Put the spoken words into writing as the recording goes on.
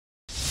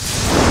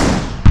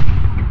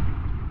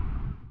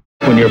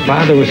your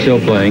father was still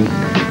playing,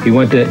 he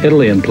went to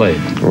Italy and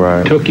played.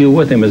 Right. Took you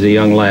with him as a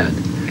young lad.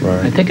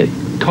 Right. I think it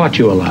taught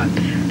you a lot.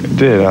 It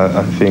did.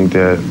 I think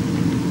that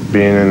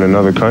being in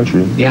another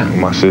country,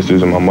 my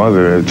sisters and my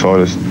mother had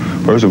taught us,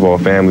 first of all,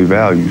 family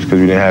values,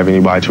 because we didn't have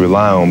anybody to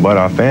rely on but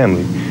our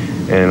family.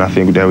 And I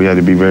think that we had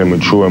to be very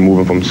mature and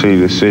moving from city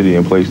to city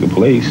and place to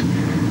place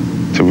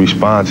to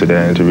respond to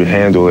that and to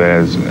handle it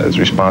as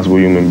responsible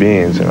human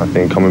beings. And I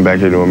think coming back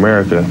here to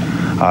America,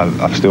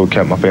 I've still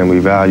kept my family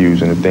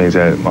values and the things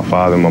that my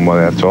father and my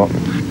mother have taught me.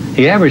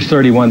 He averaged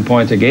 31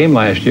 points a game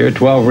last year,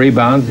 12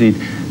 rebounds. He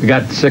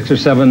got 6 or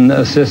 7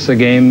 assists a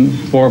game,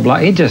 4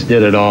 blocks. He just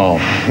did it all.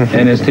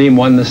 And his team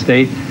won the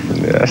state.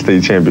 Yeah, that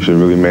state championship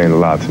really meant a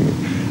lot to me.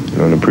 You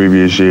know, in the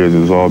previous years,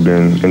 it's all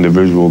been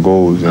individual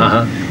goals.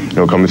 And, you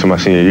know, coming to my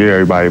senior year,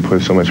 everybody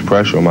put so much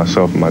pressure on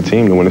myself and my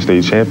team to win the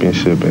state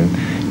championship.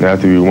 And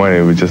after we won it,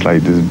 it was just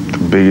like the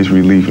biggest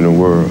relief in the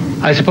world.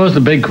 I suppose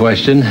the big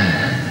question,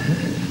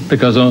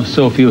 because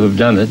so few have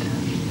done it,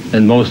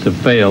 and most have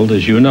failed,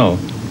 as you know,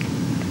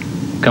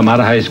 come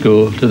out of high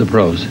school to the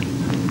pros.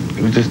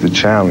 It was just the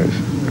challenge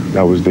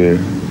that was there.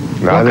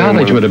 Well,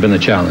 college would have been a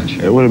challenge.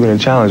 It would have been a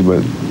challenge,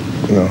 but,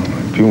 you know,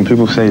 when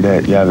people say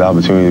that you have the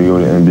opportunity to go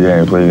to the NBA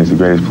and play against the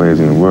greatest players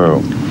in the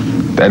world,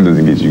 that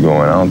doesn't get you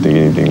going. I don't think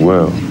anything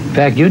will. In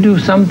fact, you do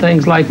some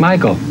things like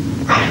Michael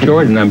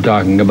Jordan I'm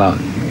talking about.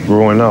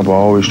 Growing up, I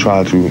always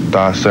try to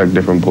dissect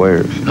different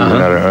players even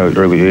at an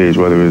early age,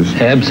 whether it's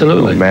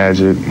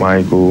Magic,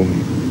 Michael,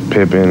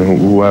 Pippen,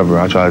 whoever.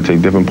 I try to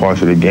take different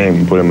parts of the game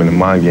and put them into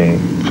my game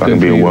so I can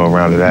be a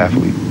well-rounded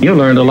athlete. You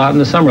learned a lot in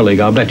the summer league,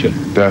 I'll bet you.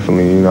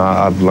 Definitely. You know,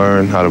 I've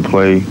learned how to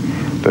play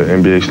the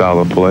NBA style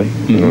of play.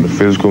 You know, the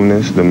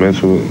physicalness, the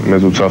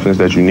mental toughness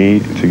that you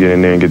need to get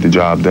in there and get the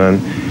job done.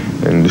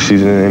 And the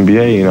season in the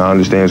NBA, you know, I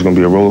understand it's going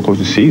to be a roller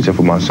coaster season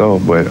for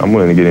myself, but I'm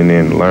willing to get in there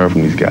and learn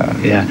from these guys.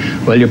 Yeah.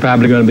 Well, you're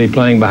probably going to be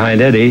playing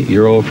behind Eddie,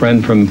 your old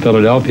friend from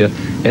Philadelphia.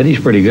 Eddie's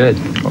pretty good.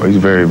 Oh, he's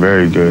very,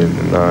 very good.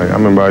 And, I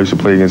remember I used to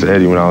play against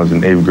Eddie when I was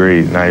in 8th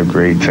grade, 9th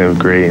grade, 10th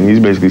grade, and he's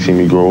basically seen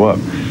me grow up.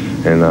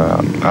 And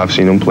I've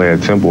seen him play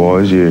at Temple all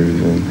his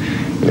years.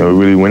 And, you know,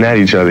 we really went at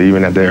each other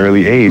even at that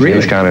early age. Really?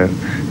 He's kind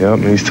of,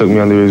 and he's took me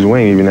under his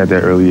wing even at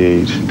that early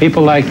age.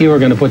 People like you are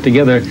going to put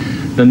together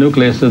the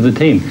nucleus of the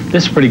team.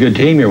 This is a pretty good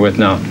team you're with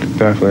now.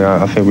 Definitely.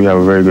 I think we have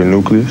a very good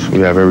nucleus. We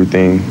have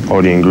everything,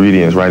 all the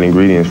ingredients, right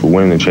ingredients for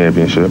winning the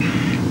championship.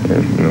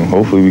 And, you know,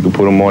 hopefully we can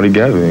put them all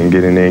together and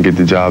get in there and get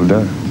the job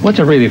done. What's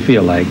it really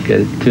feel like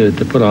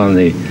to put on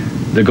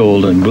the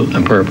gold and blue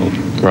and purple?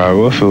 Right.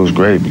 Well, it feels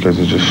great because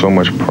there's just so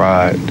much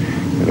pride,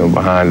 you know,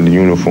 behind the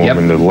uniform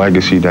and the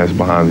legacy that's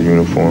behind the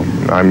uniform.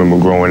 I remember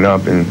growing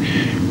up and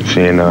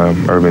seeing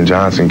Irvin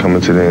Johnson coming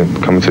to the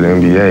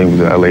NBA with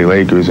the LA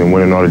Lakers and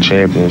winning all the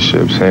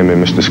championships, him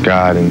and Mr.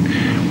 Scott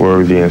and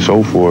Worthy and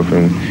so forth.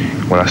 And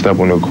when I step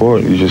on the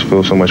court, you just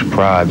feel so much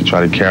pride to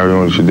try to carry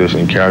on the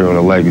tradition, carry on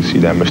the legacy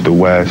that Mr.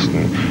 West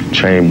and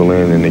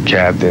Chamberlain and the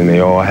captain, they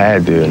all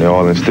had there and they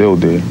all instilled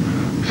there.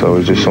 So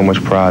it's just so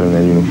much pride in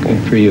that uniform.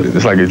 Good for you.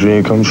 It's like a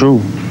dream come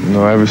true. You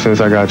know, ever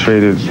since I got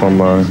traded from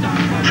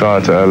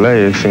Charlotte to LA,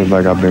 it seems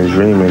like I've been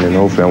dreaming, and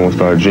hopefully I won't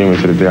start dreaming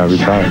to the day I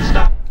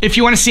retire. If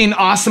you want to see an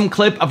awesome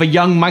clip of a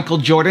young Michael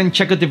Jordan,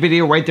 check out the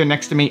video right there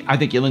next to me. I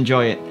think you'll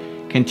enjoy it.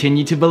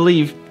 Continue to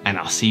believe, and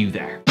I'll see you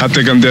there. I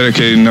think I'm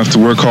dedicated enough to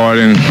work hard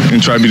and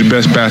try to be the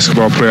best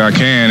basketball player I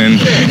can. And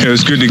you know,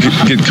 it's good to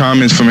get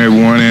comments from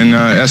everyone, and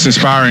that's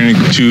inspiring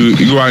to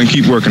go out and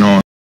keep working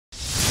hard.